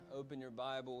open your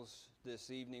Bibles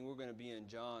this evening. We're going to be in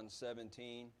John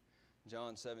 17.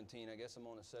 John 17. I guess I'm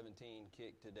on a 17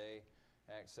 kick today.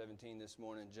 Acts 17 this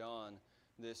morning. John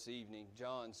this evening.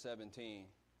 John 17.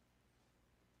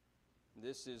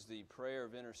 This is the prayer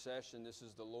of intercession. This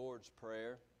is the Lord's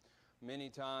Prayer.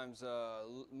 Many times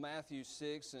Matthew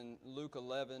 6 and Luke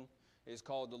 11 is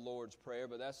called the Lord's Prayer,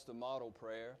 but that's the model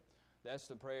prayer. That's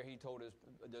the prayer He told His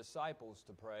disciples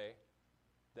to pray.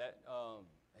 That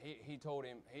He told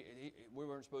him we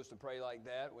weren't supposed to pray like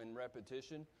that in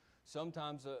repetition.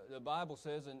 Sometimes the Bible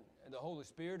says, and the Holy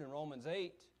Spirit in Romans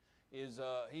 8 is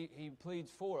He pleads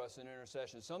for us in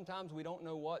intercession. Sometimes we don't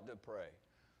know what to pray.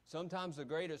 Sometimes the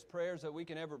greatest prayers that we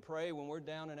can ever pray when we're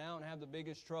down and out and have the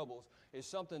biggest troubles is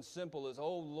something simple as,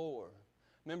 "Oh Lord."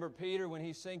 Remember Peter, when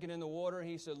he's sinking in the water,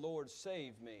 he said, "Lord,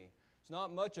 save me." It's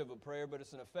not much of a prayer, but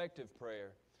it's an effective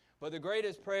prayer. But the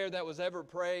greatest prayer that was ever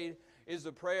prayed is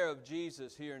the prayer of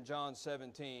Jesus here in John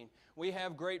 17. We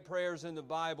have great prayers in the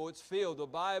Bible. The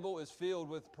Bible is filled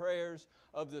with prayers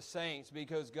of the saints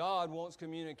because God wants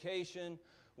communication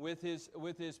with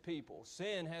His people.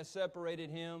 Sin has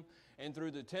separated Him, and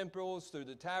through the temples, through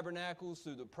the tabernacles,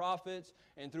 through the prophets,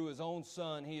 and through His own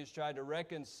Son, He has tried to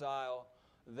reconcile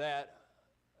that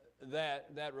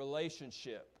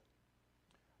relationship.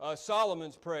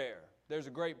 Solomon's prayer. There's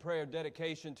a great prayer of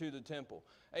dedication to the temple.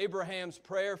 Abraham's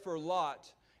prayer for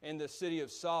Lot in the city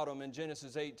of Sodom in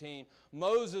Genesis 18.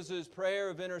 Moses' prayer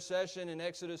of intercession in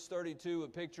Exodus 32, a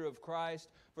picture of Christ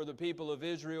for the people of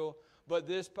Israel. But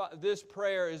this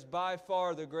prayer is by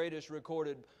far the greatest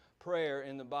recorded prayer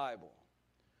in the Bible.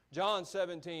 John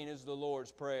 17 is the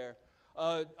Lord's Prayer.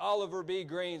 Oliver B.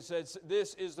 Green says,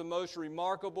 "This is the most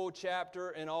remarkable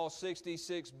chapter in all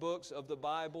 66 books of the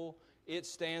Bible. It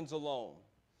stands alone."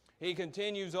 He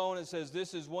continues on and says,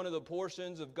 "This is one of the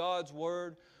portions of God's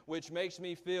Word which makes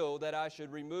me feel that I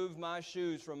should remove my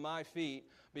shoes from my feet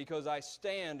because I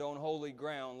stand on holy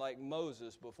ground like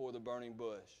Moses before the burning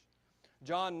bush."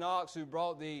 John Knox, who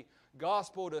brought the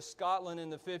gospel to Scotland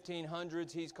in the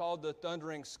 1500s, he's called the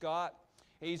Thundering Scot.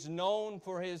 He's known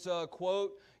for his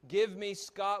quote, "Give me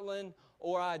Scotland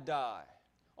or I die."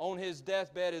 On his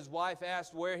deathbed, his wife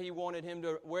asked where he wanted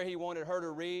her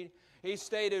to read. He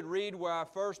stated, "Read where I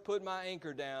first put my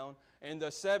anchor down in the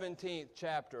 17th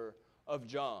chapter of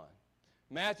John."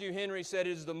 Matthew Henry said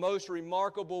it is the most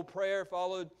remarkable prayer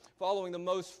following the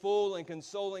most full and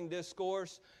consoling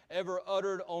discourse ever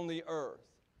uttered on the earth.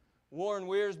 Warren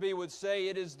Wiersbe would say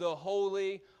it is the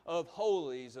holy of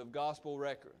holies of gospel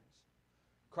records.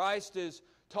 Christ is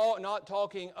not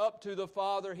talking up to the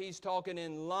Father, He's talking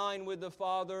in line with the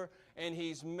Father, and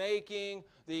He's making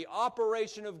the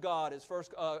operation of God,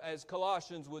 as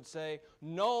Colossians would say,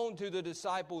 known to the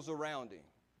disciples around Him.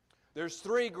 There's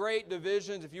three great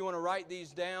divisions. If you want to write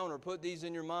these down or put these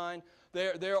in your mind,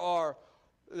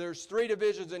 there's three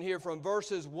divisions in here from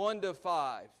verses 1 to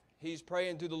 5. He's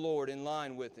praying to the Lord in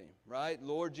line with Him, right?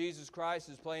 Lord Jesus Christ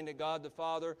is praying to God the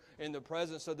Father in the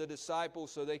presence of the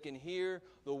disciples so they can hear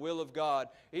the will of God.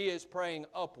 He is praying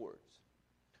upwards.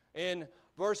 In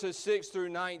verses 6 through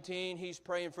 19, He's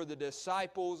praying for the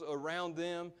disciples around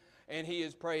them, and He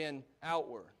is praying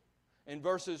outward. In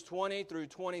verses 20 through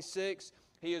 26,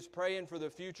 He is praying for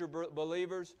the future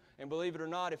believers. And believe it or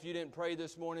not, if you didn't pray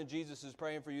this morning, Jesus is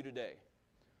praying for you today.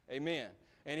 Amen.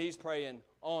 And He's praying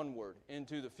onward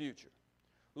into the future.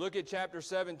 Look at chapter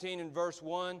 17 and verse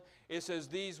 1. It says,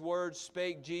 "These words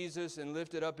spake Jesus and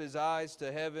lifted up His eyes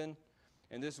to heaven."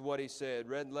 And this is what He said,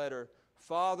 red letter,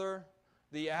 "Father,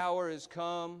 the hour is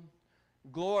come.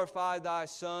 Glorify Thy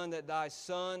Son, that Thy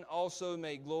Son also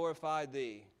may glorify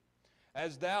Thee.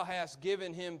 As Thou hast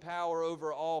given Him power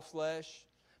over all flesh,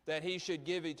 that He should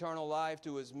give eternal life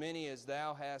to as many as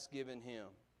Thou hast given Him.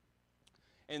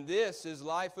 And this is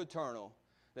life eternal,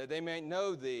 that they may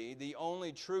know Thee, the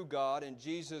only true God, and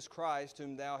Jesus Christ,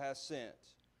 whom Thou hast sent.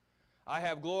 I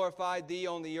have glorified Thee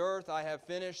on the earth. I have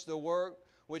finished the work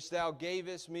which Thou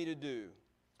gavest me to do.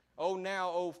 O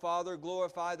now, O Father,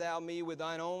 glorify Thou me with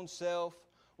Thine own self,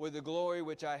 with the glory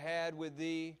which I had with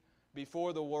Thee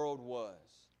before the world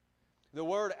was." The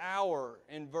word hour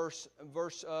in verse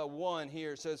 1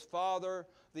 here says, "Father,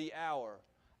 the hour."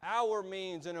 Hour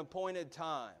means an appointed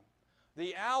time.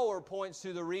 The hour points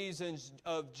to the reasons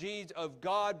of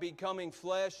God becoming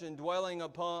flesh and dwelling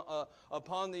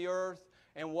upon the earth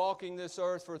and walking this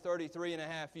earth for 33 and a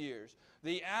half years.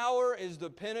 The hour is the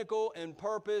pinnacle and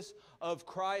purpose of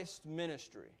Christ's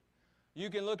ministry. You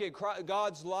can look at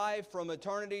God's life from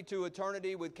eternity to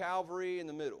eternity with Calvary in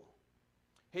the middle.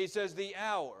 He says the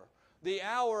hour. The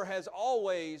hour has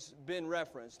always been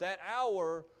referenced. That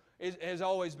hour has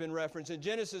always been referenced. In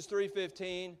Genesis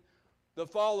 3:15, The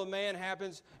fall of man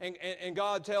happens, and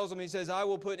God tells him, He says, I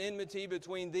will put enmity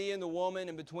between thee and the woman,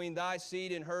 and between thy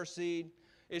seed and her seed.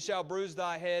 It shall bruise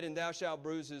thy head, and thou shalt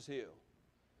bruise his heel.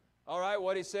 All right,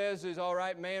 what He says is, all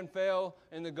right, man fell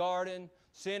in the garden.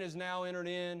 Sin has now entered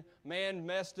in. Man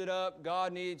messed it up.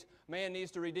 Man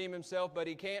needs to redeem himself, but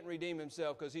he can't redeem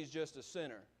himself because he's just a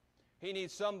sinner. He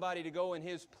needs somebody to go in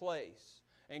his place.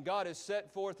 And God has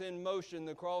set forth in motion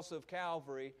the cross of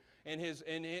Calvary in His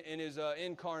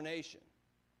incarnation.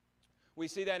 We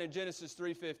see that in Genesis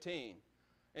 3:15.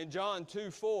 In John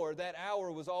 2:4, that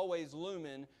hour was always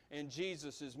looming in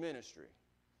Jesus' ministry.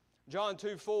 John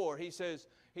 2:4, he says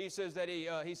that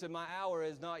he said, my hour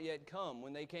has not yet come,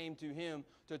 when they came to Him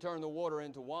to turn the water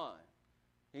into wine.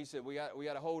 He said, we got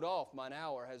to hold off. Mine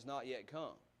hour has not yet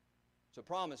come. It's a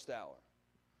promised hour.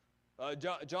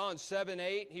 John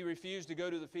 7:8, He refused to go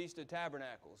to the Feast of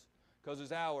Tabernacles because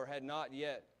His hour had not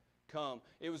yet come.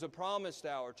 It was a promised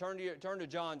hour. Turn to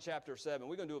John chapter 7.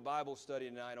 We're going to do a Bible study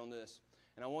tonight on this,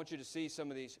 and I want you to see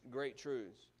some of these great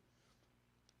truths.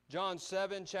 John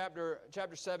 7, chapter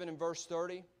 7 and verse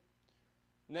 30.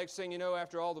 Next thing you know,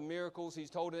 after all the miracles He's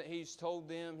told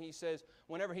them, He says,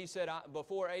 whenever He said,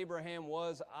 before Abraham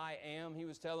was, I am, He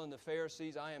was telling the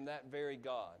Pharisees, I am that very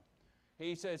God.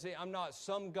 He says, I'm not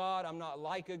some God, I'm not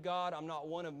like a God, I'm not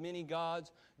one of many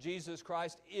gods. Jesus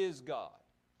Christ is God.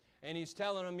 And He's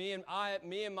telling them, me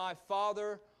and my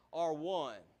Father are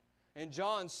one. In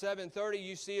John 7:30,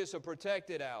 you see it's a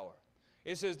protected hour.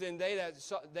 It says, then they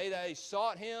that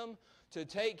sought Him to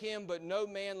take Him, but no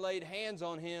man laid hands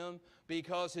on Him,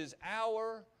 because His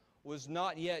hour was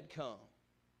not yet come.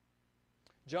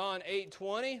 John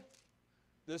 8:20,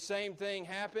 the same thing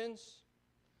happens.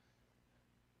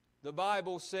 The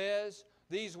Bible says,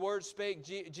 these words spake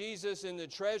Jesus in the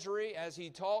treasury as He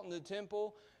taught in the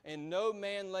temple, and no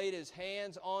man laid his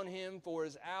hands on Him, for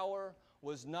His hour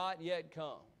was not yet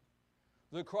come.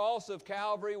 The cross of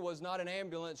Calvary was not an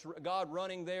ambulance, God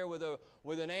running there with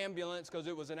an ambulance because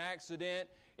it was an accident.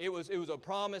 It was a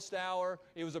promised hour.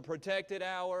 It was a protected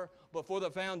hour. Before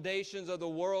the foundations of the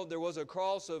world, there was a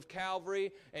cross of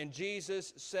Calvary, and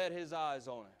Jesus set His eyes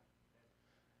on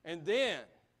it. And then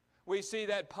we see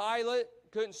that Pilate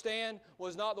couldn't stand,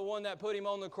 was not the one that put Him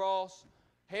on the cross.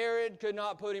 Herod could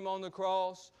not put Him on the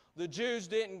cross. The Jews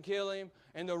didn't kill Him,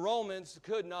 and the Romans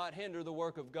could not hinder the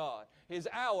work of God. His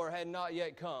hour had not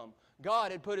yet come.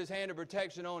 God had put His hand of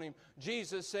protection on Him.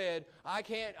 Jesus said,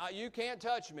 you can't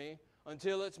touch me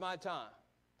until it's my time.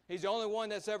 He's the only one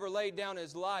that's ever laid down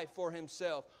His life for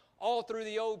Himself. All through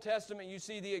the Old Testament, you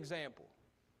see the example.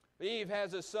 Eve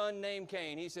has a son named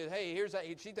Cain. He said, hey,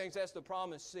 she thinks that's the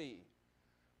promised seed.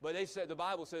 But the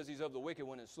Bible says he's of the wicked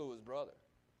one and slew his brother.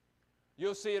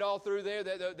 You'll see it all through there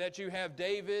that you have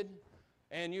David,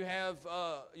 and you have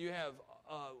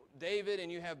David,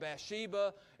 and you have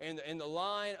Bathsheba, and the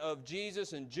line of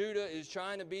Jesus and Judah is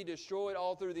trying to be destroyed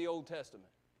all through the Old Testament.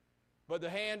 But the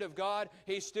hand of God,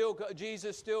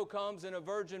 Jesus still comes in a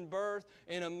virgin birth,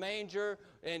 in a manger,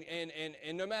 and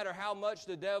no matter how much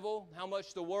the devil, how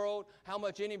much the world, how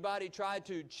much anybody tried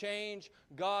to change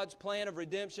God's plan of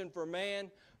redemption for man,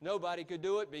 nobody could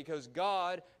do it because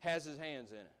God has His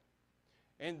hands in it.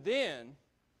 And then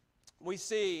we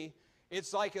see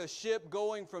it's like a ship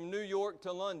going from New York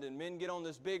to London. Men get on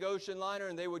this big ocean liner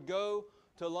and they would go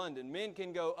to London. Men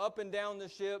can go up and down the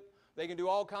ship. They can do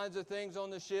all kinds of things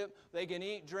on the ship. They can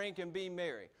eat, drink, and be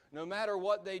merry. No matter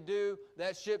what they do,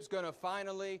 that ship's going to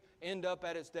finally end up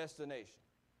at its destination.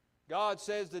 God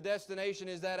says the destination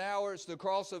is that hour. It's the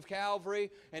cross of Calvary.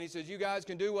 And He says, you guys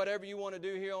can do whatever you want to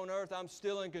do here on earth. I'm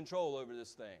still in control over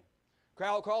this thing.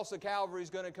 Cross of Calvary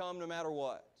is going to come no matter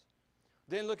what.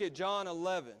 Then look at John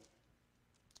 11.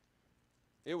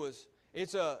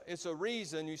 It's a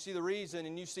reason. You see the reason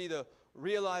and you see the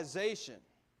realization.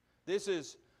 This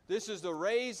is the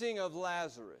raising of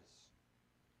Lazarus.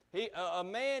 A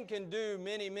man can do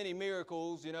many, many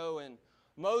miracles, and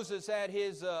Moses had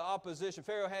his opposition.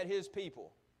 Pharaoh had his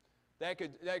people that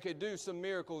could do some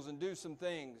miracles and do some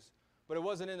things, but it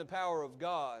wasn't in the power of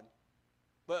God.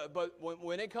 But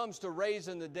when it comes to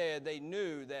raising the dead, they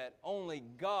knew that only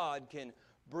God can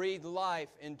breathe life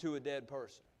into a dead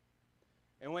person.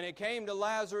 And when it came to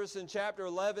Lazarus in chapter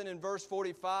 11 and verse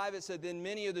 45, it said, then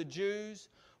many of the Jews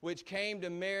which came to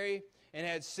Mary and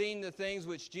had seen the things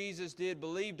which Jesus did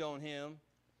believed on Him.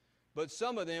 But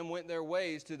some of them went their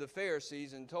ways to the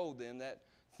Pharisees and told them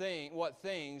what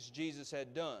things Jesus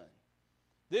had done.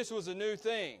 This was a new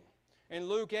thing. In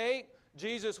Luke 8,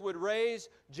 Jesus would raise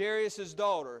Jairus'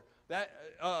 daughter.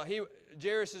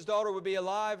 Jairus' daughter would be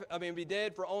be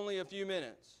dead for only a few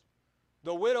minutes.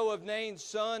 The widow of Nain's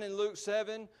son in Luke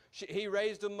 7, he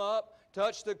raised him up.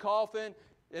 touched the coffin,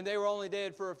 and they were only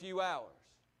dead for a few hours.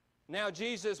 Now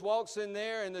Jesus walks in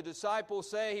there, and the disciples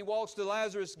say, he walks to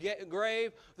Lazarus'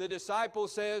 grave. The disciple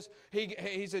says,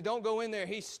 he said, don't go in there,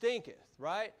 he stinketh,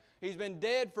 right? He's been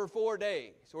dead for 4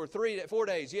 days, or 4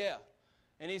 days, yeah.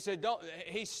 And he said,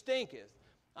 he stinketh.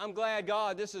 I'm glad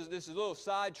God, this is a little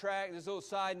sidetrack, this little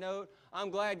side note. I'm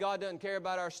glad God doesn't care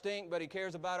about our stink, but He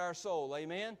cares about our soul,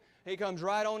 amen? He comes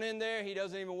right on in there, He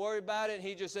doesn't even worry about it.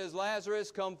 He just says,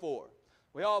 Lazarus, come forth.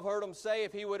 We all have heard Him say,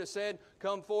 if He would have said,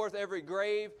 come forth, every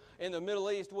grave in the Middle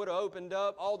East would have opened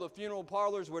up. All the funeral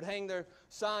parlors would hang their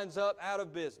signs up out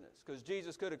of business, because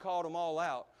Jesus could have called them all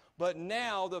out. But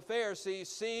now the Pharisees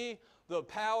see the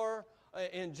power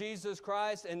in Jesus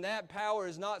Christ, and that power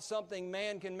is not something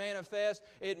man can manifest.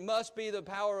 It must be the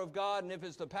power of God, and if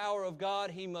it's the power of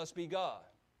God, He must be God.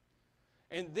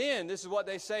 And then, this is what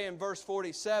they say in verse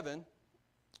 47,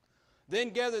 then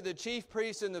gathered the chief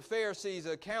priests and the Pharisees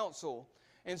a council,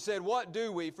 and said, what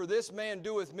do we? For this man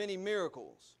doeth many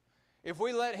miracles. If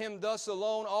we let him thus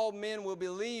alone, all men will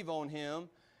believe on him,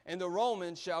 and the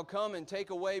Romans shall come and take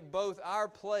away both our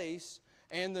place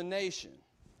and the nation.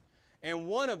 And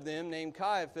one of them, named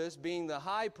Caiaphas, being the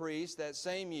high priest that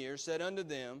same year, said unto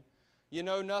them, you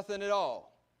know nothing at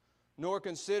all, nor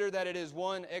consider that it is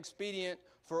expedient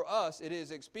for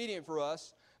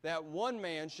us that one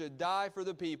man should die for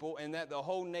the people, and that the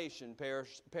whole nation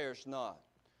perish not.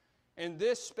 And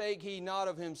this spake he not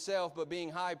of himself, but being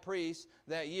high priest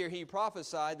that year, he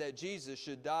prophesied that Jesus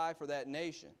should die for that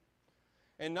nation.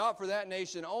 And not for that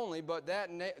nation only, but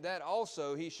that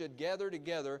also he should gather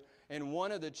together and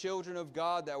one of the children of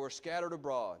God that were scattered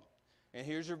abroad. And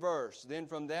here's your verse. Then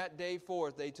from that day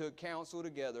forth they took counsel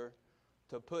together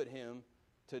to put him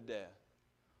to death.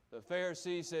 The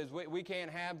Pharisee says, we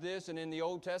can't have this. And in the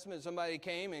Old Testament, somebody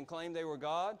came and claimed they were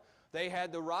God. They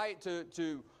had the right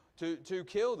to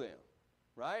kill them,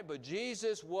 right? But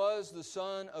Jesus was the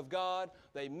Son of God.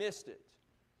 They missed it.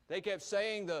 They kept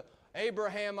saying the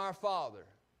Abraham our father.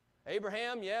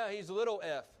 Abraham, yeah, he's little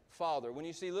f, father. When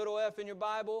you see little f in your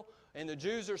Bible and the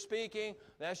Jews are speaking,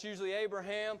 that's usually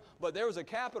Abraham. But there was a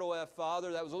capital F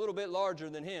father that was a little bit larger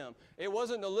than him. It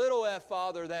wasn't the little f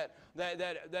father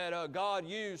that God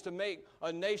used to make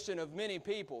a nation of many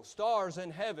people, stars in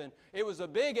heaven. It was a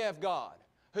big F God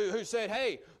who said,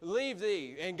 hey, leave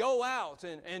thee and go out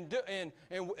and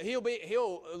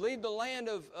he'll leave the land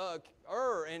of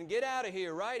Ur and get out of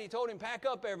here, right? He told him, pack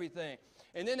up everything.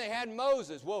 And then they had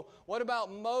Moses. Well, what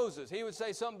about Moses? He would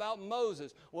say something about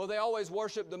Moses. Well, they always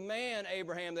worshiped the man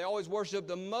Abraham. They always worshiped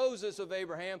the Moses of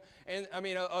Abraham. And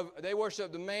they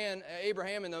worshiped the man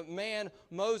Abraham and the man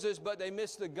Moses, but they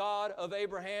missed the God of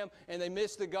Abraham and they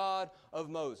missed the God of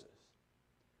Moses.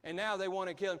 And now they want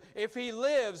to kill him. If he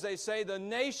lives, they say, the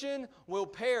nation will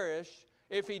perish.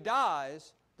 If he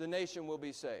dies, the nation will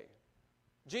be saved.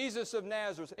 Jesus of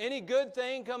Nazareth. Any good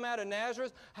thing come out of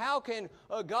Nazareth? How can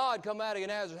a God come out of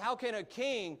Nazareth? How can a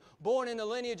king born in the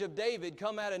lineage of David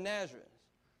come out of Nazareth?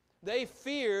 They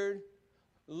feared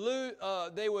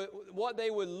what they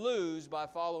would lose by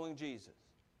following Jesus.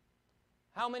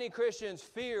 How many Christians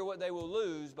fear what they will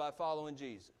lose by following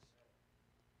Jesus?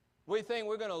 We think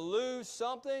we're going to lose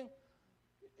something.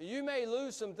 You may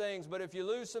lose some things, but if you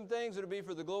lose some things, it'll be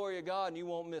for the glory of God, and you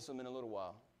won't miss them in a little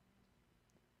while.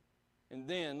 And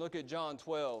then look at John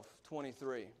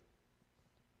 12:23.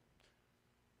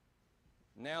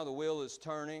 Now the wheel is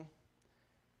turning,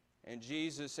 and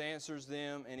Jesus answers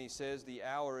them, and He says, the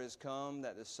hour is come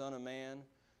that the Son of Man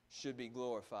should be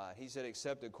glorified. He said,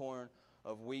 except a corn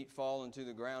of wheat fall into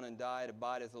the ground and die, it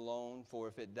abideth alone, for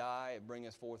if it die, it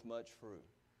bringeth forth much fruit.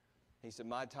 He said,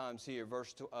 my time's here.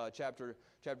 Chapter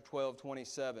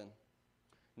 12:27.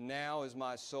 Now is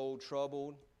my soul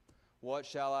troubled. What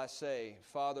shall I say?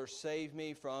 Father, save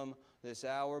me from this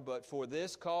hour. But for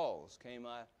this cause came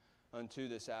I unto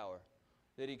this hour.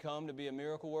 Did He come to be a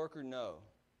miracle worker? No.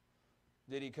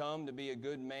 Did He come to be a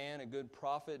good man, a good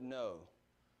prophet? No.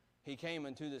 He came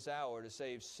unto this hour to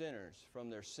save sinners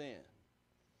from their sin.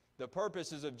 The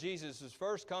purposes of Jesus'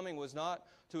 first coming was not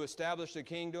to establish a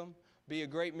kingdom, be a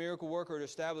great miracle worker, or to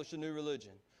establish a new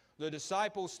religion. The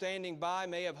disciples standing by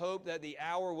may have hoped that the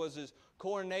hour was His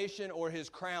coronation or His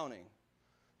crowning.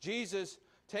 Jesus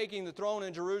taking the throne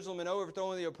in Jerusalem and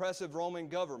overthrowing the oppressive Roman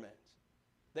government.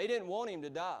 They didn't want Him to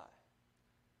die.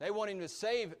 They want Him to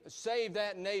save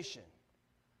that nation,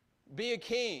 be a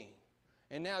king.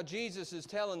 And now Jesus is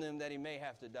telling them that He may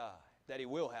have to die, that He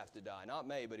will have to die. Not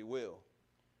may, but He will.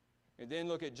 And then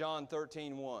look at John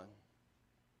 13:1.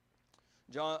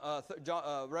 John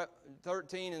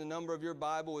 13 in the number of your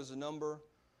Bible is the number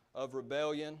of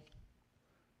rebellion.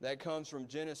 That comes from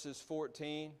Genesis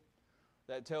 14.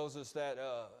 that tells us that,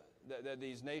 that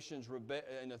these nations,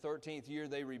 in the 13th year,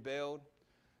 they rebelled.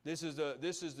 This is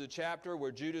the chapter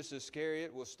where Judas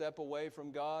Iscariot will step away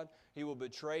from God. He will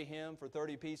betray Him for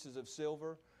 30 pieces of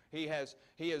silver. He has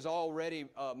already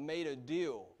made a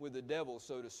deal with the devil,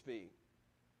 so to speak.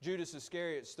 Judas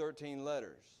Iscariot's 13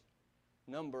 letters,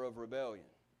 number of rebellion.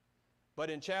 But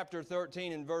in chapter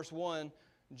 13 and verse 1,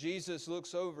 Jesus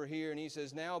looks over here and He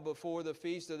says, now before the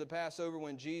feast of the Passover,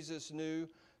 when Jesus knew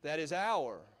that His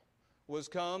hour was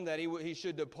come, that he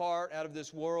should depart out of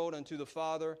this world unto the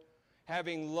Father,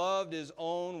 having loved His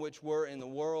own which were in the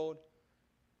world,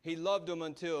 He loved them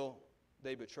until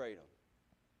they betrayed Him.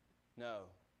 No.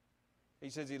 He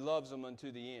says He loves them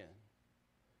unto the end.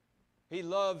 He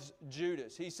loves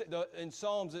Judas. In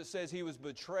Psalms it says he was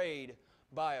betrayed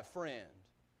by a friend.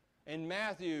 In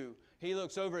Matthew, He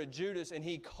looks over at Judas and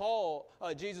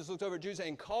Jesus looks over at Judas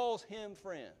and calls him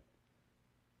friend.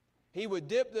 He would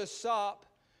dip the sop,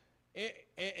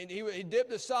 and he'd dip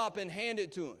the sop and hand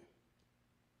it to him.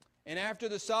 And after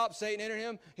the sop, Satan entered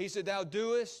him. He said, thou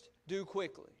doest, do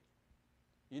quickly.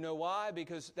 You know why?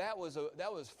 Because that was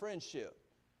friendship,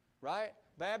 right?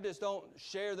 Baptists don't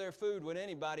share their food with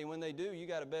anybody. When they do, you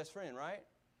got a best friend, right?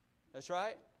 That's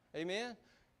right. Amen?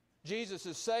 Jesus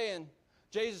is saying,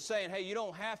 hey, you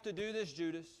don't have to do this,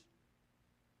 Judas.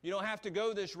 You don't have to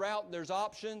go this route. There's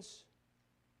options.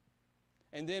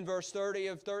 And then verse 30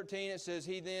 of 13, it says,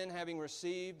 he then, having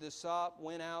received the sop,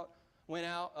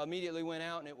 immediately went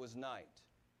out, and it was night.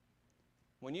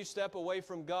 When you step away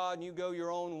from God and you go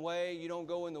your own way, you don't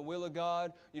go in the will of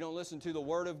God, you don't listen to the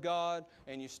Word of God,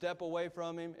 and you step away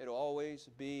from Him, it'll always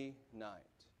be night.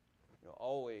 It'll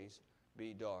always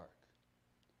be dark.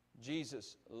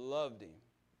 Jesus loved him.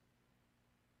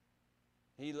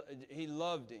 He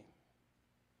loved him.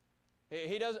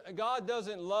 God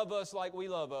doesn't love us like we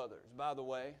love others, by the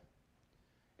way.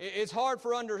 It's hard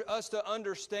for us to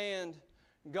understand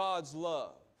God's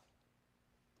love.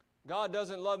 God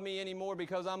doesn't love me anymore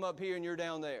because I'm up here and you're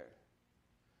down there.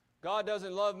 God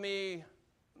doesn't love me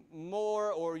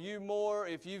more or you more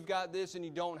if you've got this and you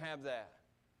don't have that.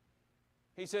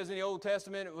 He says in the Old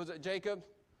Testament, was it Jacob?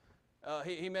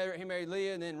 He married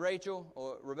Leah and then Rachel,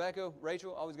 or Rebecca,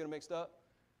 Rachel, always get them mixed up.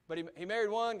 But he married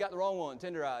one, got the wrong one,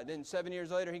 tender-eyed. Then 7 years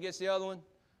later, he gets the other one.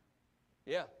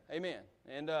 Yeah, amen.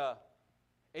 And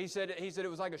he said it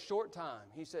was like a short time.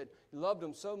 He said he loved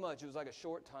them so much, it was like a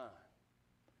short time.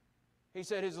 He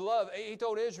said his love, he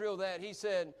told Israel that, he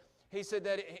said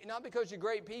that not because you're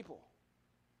great people.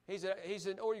 He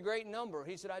said, or you're great in number.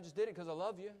 He said, I just did it because I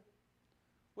love you.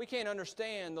 We can't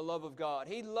understand the love of God.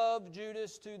 He loved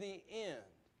Judas to the end.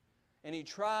 And He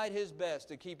tried His best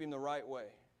to keep him the right way.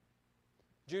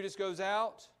 Judas goes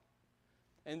out,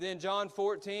 and then John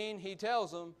 14, He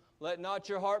tells them, let not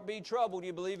your heart be troubled.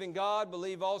 You believe in God,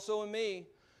 believe also in me.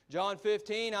 John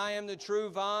 15, I am the true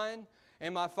vine,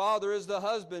 and my Father is the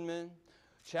husbandman.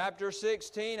 Chapter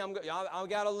 16, I've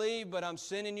got to leave, but I'm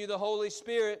sending you the Holy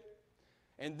Spirit.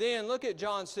 And then look at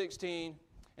John 16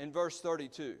 and verse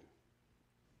 32.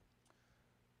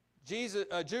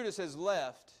 Judas has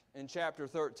left in chapter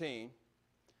 13.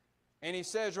 And he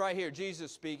says right here,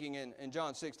 Jesus speaking in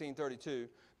John 16:32,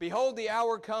 behold, the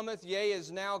hour cometh, yea,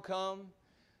 is now come,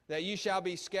 that ye shall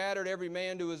be scattered every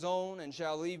man to his own, and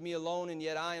shall leave me alone, and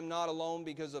yet I am not alone,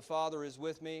 because the Father is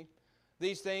with me.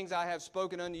 These things I have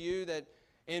spoken unto you, that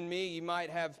in me ye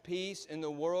might have peace. In the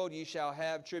world ye shall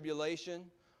have tribulation,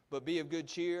 but be of good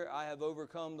cheer, I have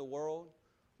overcome the world.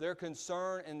 Their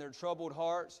concern and their troubled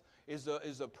hearts is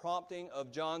the prompting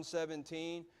of John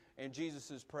 17 and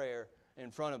Jesus' prayer in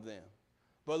front of them.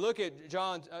 But look at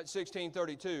John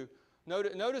 16:32.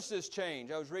 Notice this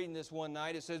change. I was reading this one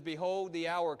night. It says, behold, the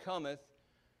hour cometh,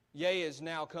 yea, is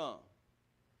now come.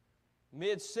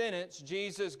 Mid-sentence,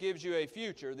 Jesus gives you a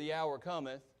future, the hour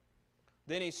cometh.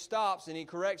 Then He stops and He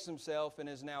corrects Himself and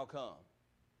is now come.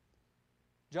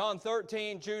 John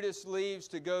 13, Judas leaves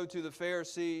to go to the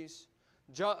Pharisees.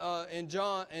 And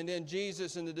then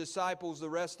Jesus and the disciples, the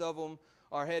rest of them,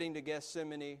 are heading to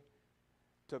Gethsemane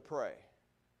to pray.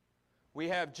 We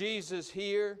have Jesus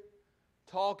here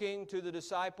talking to the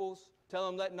disciples, tell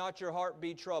them, let not your heart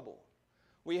be troubled.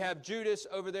 We have Judas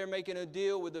over there making a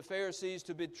deal with the Pharisees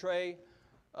to betray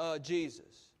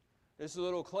Jesus. This is a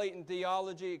little Clayton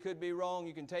theology. It could be wrong.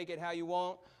 You can take it how you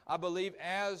want. I believe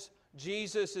as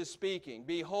Jesus is speaking,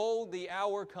 behold, the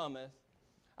hour cometh.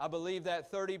 I believe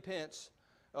that 30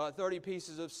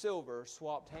 pieces of silver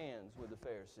swapped hands with the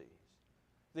Pharisees.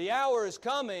 The hour is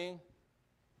coming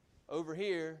over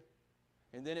here,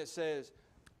 and then it says,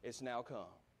 it's now come.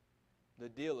 The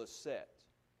deal is set.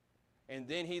 And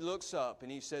then He looks up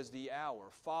and He says, the hour,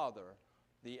 Father,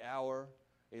 the hour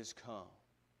is come.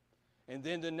 And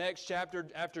then the next chapter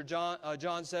after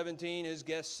John 17 is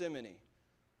Gethsemane.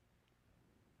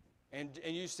 And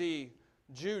you see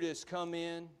Judas come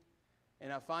in,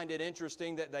 and I find it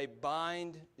interesting that they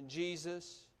bind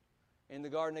Jesus in the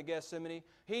Garden of Gethsemane.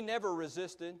 He never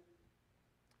resisted.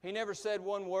 He never said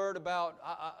one word about,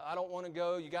 I don't want to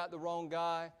go, you got the wrong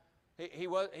guy. He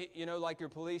was, you know, like your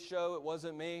police show, it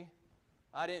wasn't me.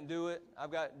 I didn't do it.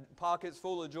 I've got pockets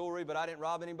full of jewelry, but I didn't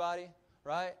rob anybody,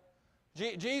 right?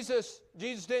 Jesus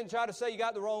didn't try to say you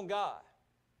got the wrong guy.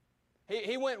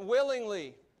 He went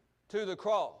willingly to the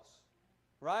cross,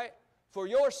 right? For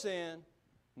your sin,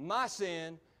 my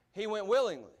sin, He went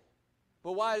willingly.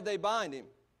 But why did they bind Him?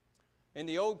 In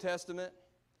the Old Testament,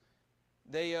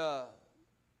 they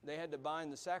had to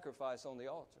bind the sacrifice on the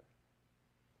altar.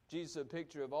 Jesus is a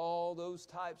picture of all those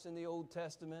types in the Old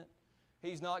Testament.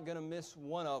 He's not going to miss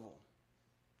one of them.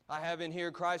 I have in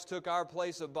here, Christ took our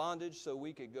place of bondage so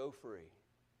we could go free.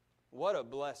 What a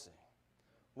blessing.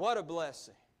 What a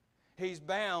blessing. He's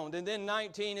bound. And then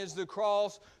 19 is the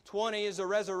cross. 20 is the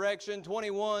resurrection.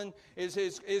 21 is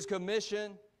His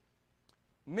commission.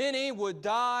 Many would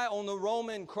die on the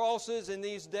Roman crosses in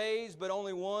these days, but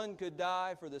only one could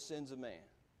die for the sins of man.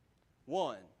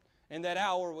 One. And that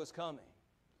hour was coming.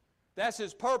 That's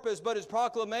His purpose, but His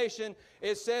proclamation,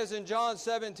 it says in John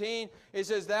 17, it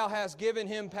says, Thou hast given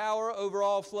Him power over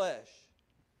all flesh.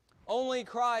 Only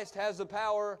Christ has the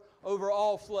power over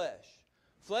all flesh.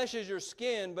 Flesh is your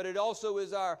skin, but it also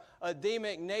is our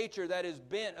Adamic nature that is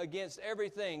bent against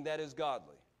everything that is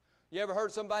godly. You ever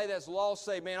heard somebody that's lost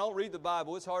say, man, I don't read the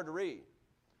Bible, it's hard to read.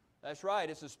 That's right,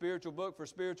 it's a spiritual book for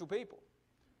spiritual people.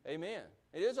 Amen.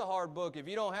 It is a hard book. If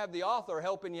you don't have the author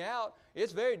helping you out,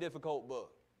 it's a very difficult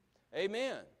book.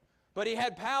 Amen. But He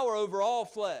had power over all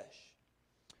flesh.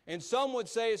 And some would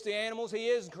say it's the animals. He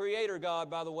is Creator God,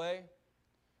 by the way.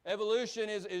 Evolution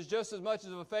is just as much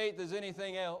of a faith as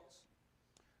anything else.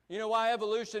 You know why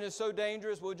evolution is so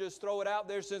dangerous? We'll just throw it out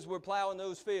there since we're plowing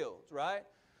those fields, right?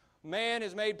 Man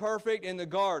is made perfect in the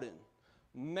garden.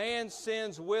 Man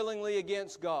sins willingly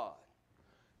against God.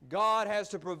 God has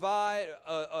to provide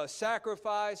a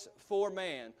sacrifice for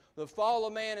man. The fall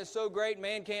of man is so great,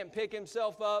 man can't pick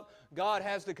himself up. God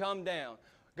has to come down.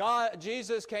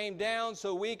 Jesus came down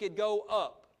so we could go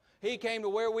up. He came to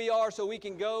where we are so we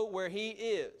can go where He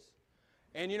is.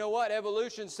 And you know what?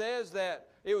 Evolution says that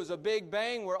it was a big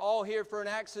bang. We're all here for an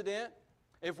accident.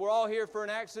 If we're all here for an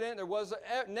accident, there was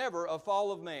never a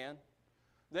fall of man.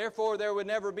 Therefore, there would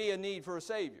never be a need for a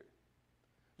Savior.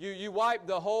 You wipe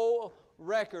the whole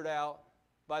record out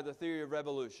by the theory of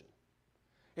evolution.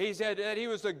 He said that He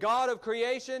was the God of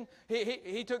creation.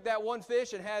 He took that one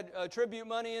fish and had tribute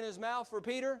money in his mouth for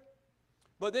Peter.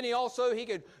 But then He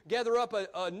could gather up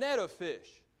a net of fish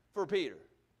for Peter.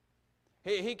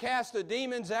 He cast the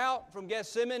demons out from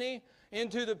Gethsemane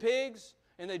into the pigs,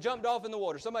 and they jumped off in the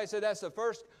water. Somebody said that's the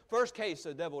first case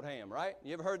of deviled ham, right?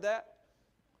 You ever heard that?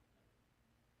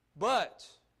 But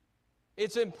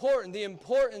it's important, the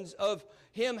importance of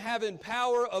Him having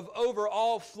power over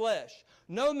all flesh.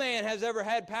 No man has ever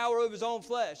had power over his own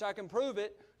flesh. I can prove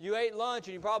it. You ate lunch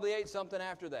and you probably ate something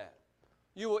after that.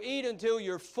 You will eat until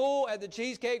you're full at the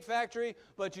Cheesecake Factory,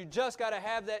 but you just got to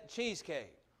have that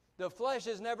cheesecake. The flesh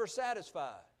is never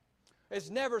satisfied. It's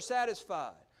never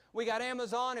satisfied. We got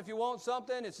Amazon. If you want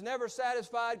something, it's never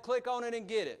satisfied. Click on it and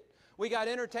get it. We got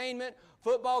entertainment.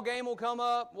 Football game will come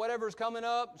up. Whatever's coming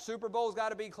up. Super Bowl's got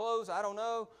to be close. I don't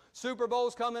know. Super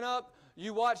Bowl's coming up.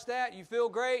 You watch that. You feel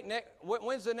great.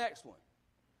 When's the next one?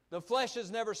 The flesh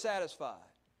is never satisfied.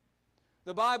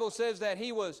 The Bible says that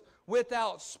He was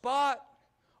without spot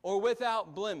or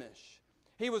without blemish.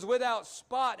 He was without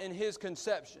spot in His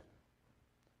conception.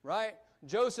 Right?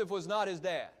 Joseph was not his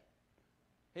dad.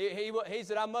 He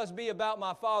said, I must be about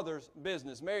my father's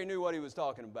business. Mary knew what he was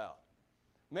talking about.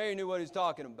 Mary knew what he was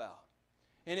talking about.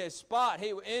 In his spot,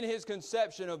 in his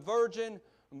conception, a virgin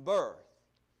birth.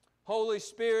 Holy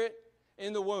Spirit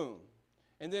in the womb.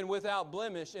 And then without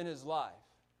blemish in His life.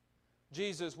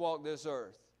 Jesus walked this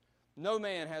earth. No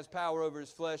man has power over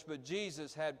his flesh, but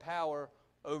Jesus had power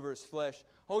over His flesh.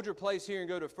 Hold your place here and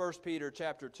go to 1 Peter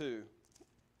chapter 2.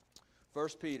 1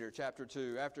 Peter chapter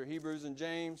 2. After Hebrews and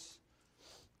James,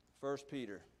 1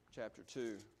 Peter chapter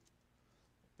 2.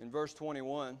 In verse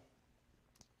 21,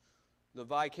 the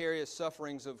vicarious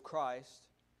sufferings of Christ.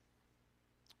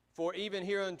 For even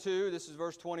hereunto, this is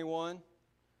verse 21,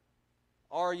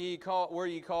 were ye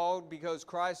called, because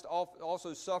Christ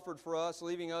also suffered for us,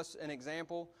 leaving us an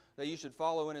example that you should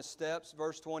follow in His steps.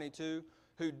 Verse 22,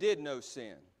 who did no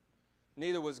sin,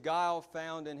 neither was guile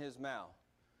found in His mouth.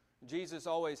 Jesus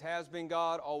always has been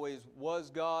God, always was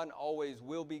God, always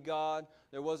will be God.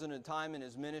 There wasn't a time in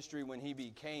His ministry when He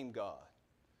became God.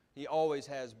 He always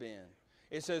has been.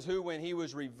 It says, who when He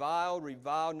was reviled,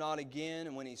 reviled not again,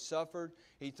 and when He suffered,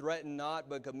 He threatened not,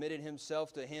 but committed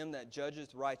Himself to Him that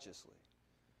judgeth righteously.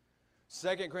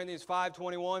 2 Corinthians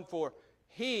 5:21, for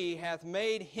He hath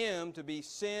made Him to be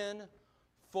sin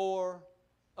for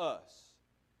us.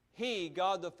 He,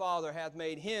 God the Father, hath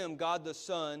made Him, God the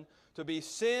Son, to be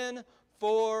sin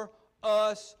for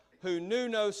us who knew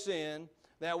no sin,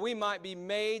 that we might be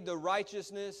made the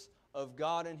righteousness of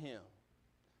God in Him.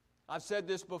 I've said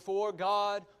this before,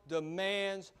 God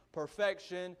demands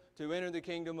perfection to enter the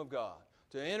kingdom of God.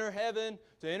 To enter heaven,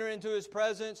 to enter into His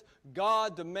presence,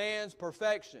 God demands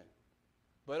perfection.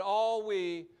 But all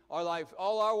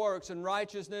our works in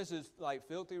righteousness is like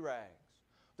filthy rags.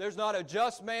 There's not a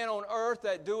just man on earth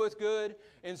that doeth good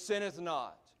and sinneth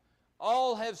not.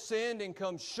 All have sinned and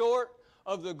come short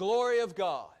of the glory of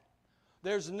God.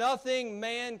 There's nothing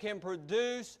man can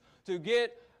produce to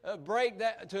break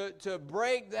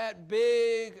that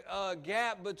big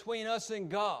gap between us and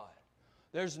God.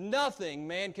 There's nothing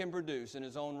man can produce in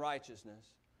his own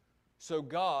righteousness. So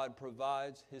God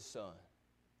provides His Son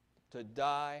to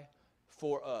die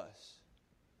for us.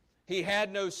 He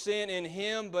had no sin in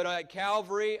Him, but at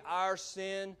Calvary our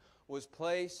sin was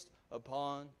placed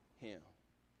upon Him.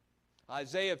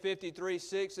 Isaiah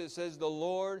 53:6, it says, the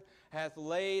Lord hath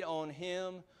laid on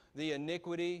Him the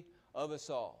iniquity of us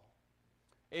all.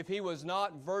 If He was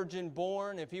not virgin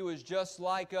born, if He was just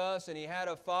like us and He had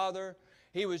a father,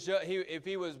 if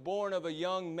He was born of a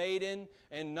young maiden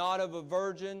and not of a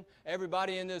virgin,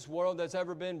 everybody in this world that's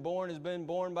ever been born has been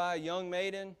born by a young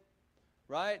maiden,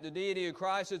 right? The deity of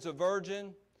Christ, it's a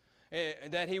virgin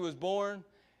that He was born.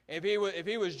 If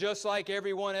he was just like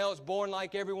everyone else, born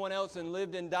like everyone else, and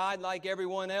lived and died like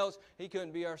everyone else, He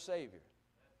couldn't be our Savior.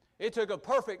 It took a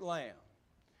perfect lamb.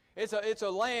 It's a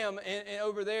lamb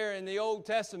over there in the Old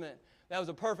Testament. That was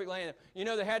a perfect lamb. You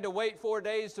know, they had to wait 4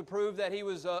 days to prove that He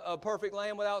was a perfect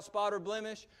lamb without spot or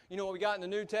blemish. You know what we got in the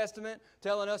New Testament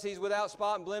telling us He's without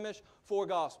spot and blemish? 4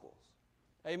 Gospels.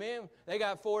 Amen? They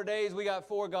got 4 days, we got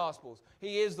 4 Gospels.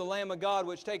 He is the Lamb of God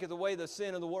which taketh away the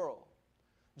sin of the world.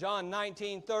 John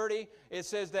 19:30, it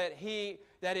says that it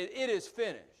is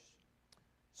finished.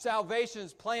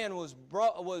 Salvation's plan was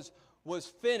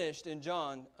finished in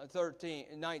John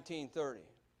 19:30.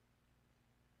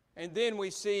 And then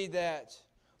we see that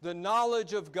the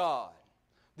knowledge of God,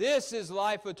 this is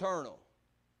life eternal.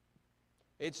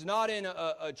 It's not in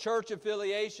a church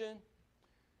affiliation.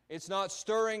 It's not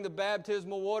stirring the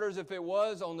baptismal waters. If it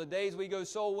was, on the days we go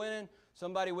soul winning,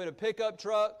 somebody with a pickup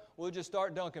truck, we'll just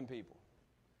start dunking people.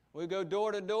 We'll go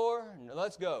door to door, and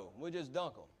let's go. We'll just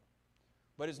dunk them.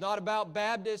 But it's not about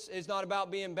Baptists. It's not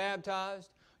about being baptized.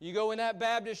 You go in that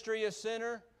baptistry a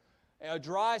sinner, a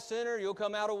dry sinner, you'll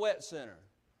come out a wet sinner.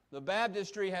 The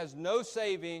baptistry has no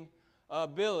saving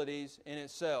abilities in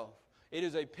itself. It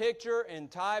is a picture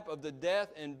and type of the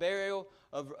death and burial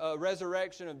of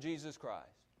resurrection of Jesus Christ.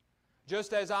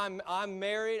 Just as I'm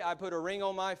married, I put a ring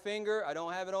on my finger. I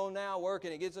don't have it on now,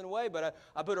 working, it gets in the way, but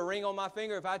I put a ring on my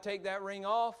finger. If I take that ring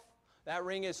off, that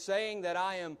ring is saying that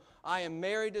I am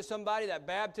married to somebody. That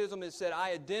baptism is said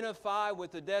I identify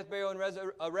with the death, burial,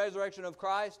 and resurrection of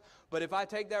Christ. But if I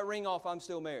take that ring off, I'm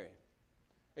still married.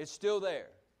 It's still there,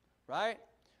 right?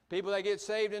 People that get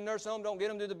saved in nursing home, don't get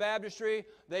them to the baptistry.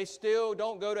 They still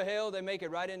don't go to hell. They make it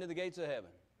right into the gates of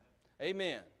heaven.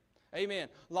 Amen. Amen.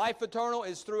 Life eternal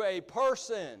is through a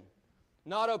person,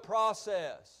 not a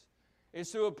process.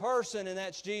 It's through a person, and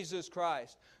that's Jesus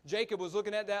Christ. Jacob was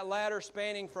looking at that ladder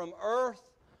spanning from earth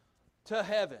to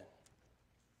heaven.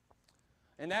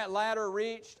 And that ladder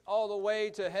reached all the way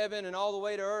to heaven and all the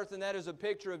way to earth, and that is a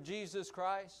picture of Jesus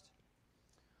Christ.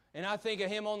 And I think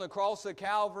of Him on the cross of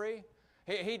Calvary.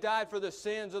 He died for the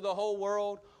sins of the whole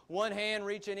world. One hand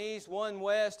reaching east, one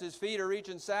west. His feet are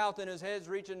reaching south, and His head's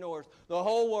reaching north. The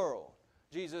whole world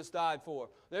Jesus died for.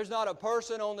 There's not a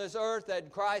person on this earth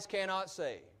that Christ cannot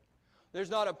save. There's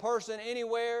not a person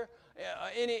anywhere,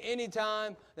 any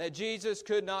time that Jesus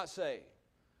could not save.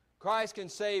 Christ can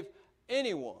save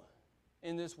anyone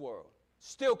in this world.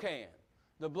 Still can.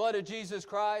 The blood of Jesus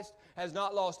Christ has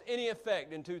not lost any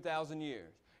effect in 2,000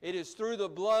 years. It is through the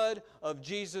blood of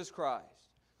Jesus Christ.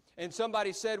 And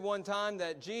somebody said one time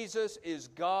that Jesus is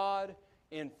God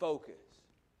in focus.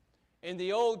 In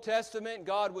the Old Testament,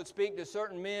 God would speak to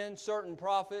certain men, certain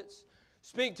prophets,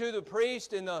 speak to the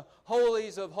priest in the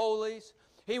holies of holies.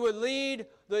 He would lead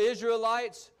the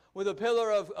Israelites with a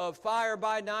pillar of fire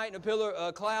by night and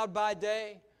a cloud by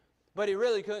day, but he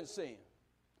really couldn't see him.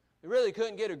 He really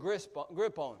couldn't get a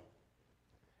grip on him.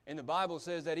 And the Bible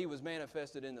says that He was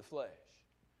manifested in the flesh.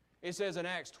 It says in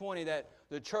Acts 20 that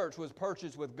the church was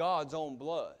purchased with God's own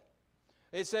blood.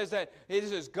 It says that it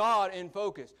is God in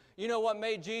focus. You know what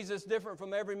made Jesus different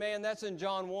from every man? That's in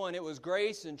John 1. It was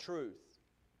grace and truth.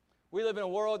 We live in a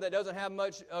world that doesn't have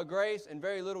much grace and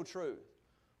very little truth.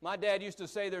 My dad used to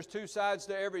say there's two sides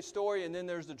to every story, and then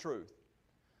there's the truth.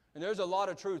 And there's a lot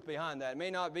of truth behind that. It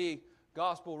may not be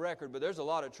gospel record, but there's a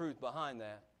lot of truth behind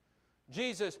that.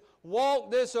 Jesus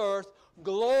walked this earth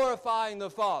glorifying the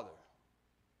Father.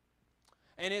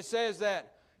 And it says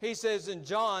that, He says in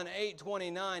John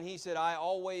 8:29, He said,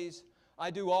 I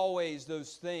do always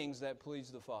those things that please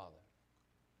the Father.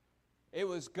 It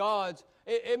was God's,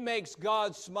 it makes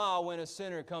God smile when a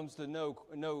sinner comes to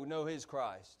know His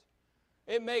Christ.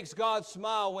 It makes God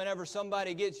smile whenever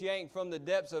somebody gets yanked from the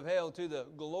depths of hell to the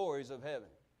glories of heaven.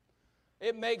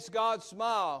 It makes God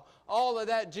smile. All of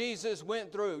that Jesus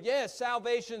went through. Yes,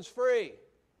 salvation's free,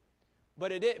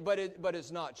 but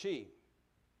it's not cheap.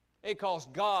 It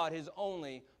cost God His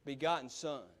only begotten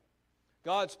Son.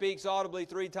 God speaks audibly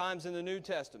 3 times in the New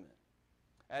Testament.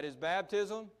 At His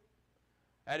baptism,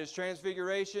 at His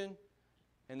transfiguration,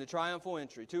 and the triumphal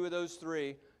entry. 2 of those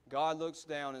 3, God looks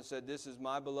down and said, "This is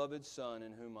my beloved Son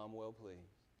in whom I'm well pleased."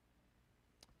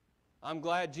 I'm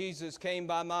glad Jesus came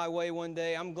by my way one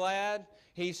day. I'm glad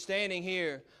He's standing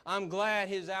here. I'm glad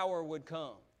His hour would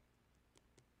come.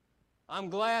 I'm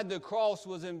glad the cross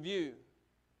was in view.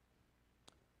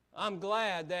 I'm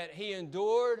glad that He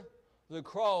endured the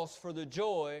cross for the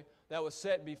joy that was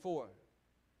set before Him.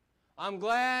 I'm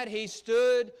glad He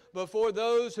stood before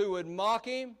those who would mock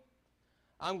Him.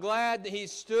 I'm glad that He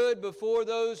stood before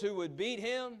those who would beat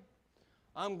Him.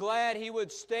 I'm glad He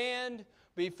would stand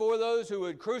before those who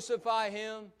would crucify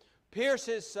Him, pierce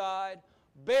His side,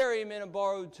 bury Him in a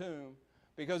borrowed tomb,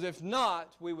 because if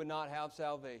not, we would not have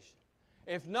salvation.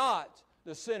 If not,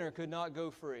 the sinner could not go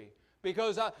free,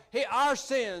 because our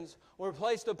sins were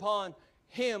placed upon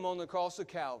Him on the cross of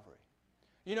Calvary.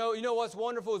 You know what's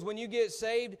wonderful is when you get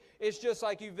saved, it's just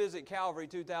like you visit Calvary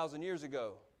 2,000 years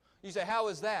ago. You say, how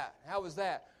is that? How is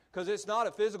that? Because it's not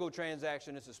a physical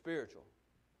transaction, it's a spiritual.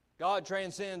 God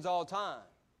transcends all time.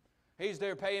 He's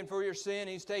there paying for your sin.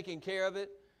 He's taking care of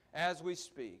it as we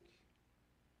speak.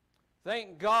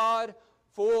 Thank God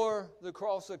for the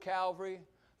cross of Calvary.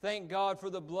 Thank God for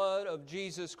the blood of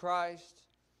Jesus Christ.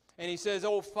 And He says,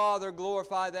 "O Father,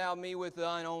 glorify Thou me with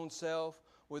Thine own self,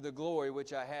 with the glory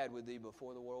which I had with Thee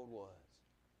before the world was."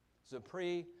 It's a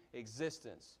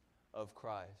pre-existence of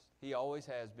Christ. He always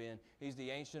has been. He's the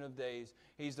Ancient of Days.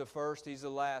 He's the first. He's the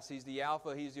last. He's the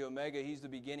Alpha. He's the Omega. He's the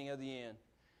beginning of the end.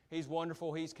 He's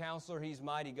wonderful. He's Counselor. He's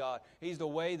Mighty God. He's the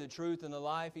way, the truth, and the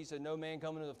life. He said, "No man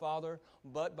coming to the Father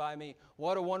but by me."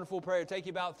 What a wonderful prayer. It'll take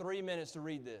you about 3 minutes to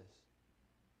read this.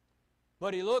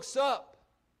 But He looks up.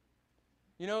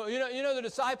 You know the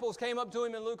disciples came up to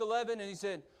Him in Luke 11 and He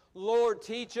said, "Lord,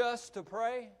 teach us to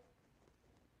pray."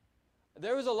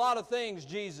 There was a lot of things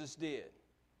Jesus did.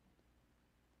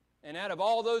 And out of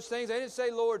all those things, they didn't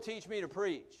say, "Lord, teach me to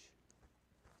preach."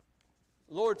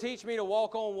 "Lord, teach me to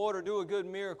walk on water, do a good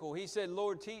miracle." He said,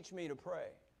 "Lord, teach me to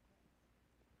pray."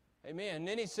 Amen. And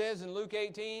then He says in Luke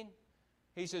 18,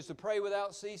 He says to pray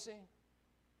without ceasing.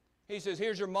 He says,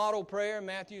 here's your model prayer in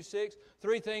Matthew 6.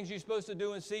 3 things you're supposed to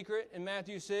do in secret in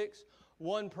Matthew 6.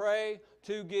 1, pray.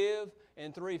 2, give.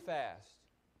 And 3, fast.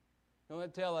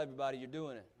 Don't tell everybody you're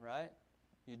doing it, right?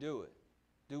 You do it.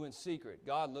 Do in secret.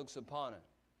 God looks upon it.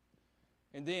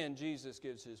 And then Jesus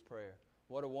gives His prayer.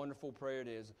 What a wonderful prayer it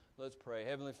is. Let's pray.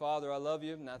 Heavenly Father, I love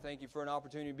You, and I thank You for an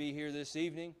opportunity to be here this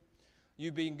evening.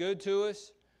 You've been good to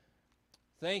us.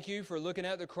 Thank You for looking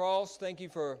at the cross. Thank You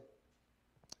for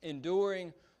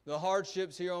enduring the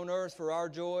hardships here on earth for our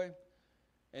joy.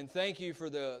 And thank You for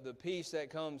the peace that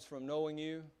comes from knowing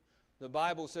You. The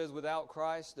Bible says without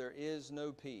Christ there is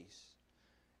no peace.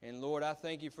 And Lord, I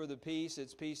thank You for the peace.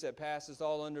 It's peace that passes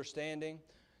all understanding.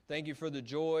 Thank You for the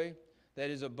joy that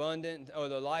is abundant, or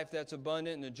the life that's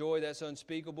abundant, and the joy that's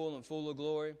unspeakable and full of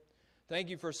glory. Thank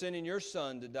You for sending Your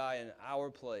Son to die in our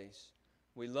place.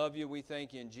 We love You. We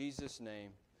thank You in Jesus'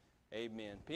 name. Amen.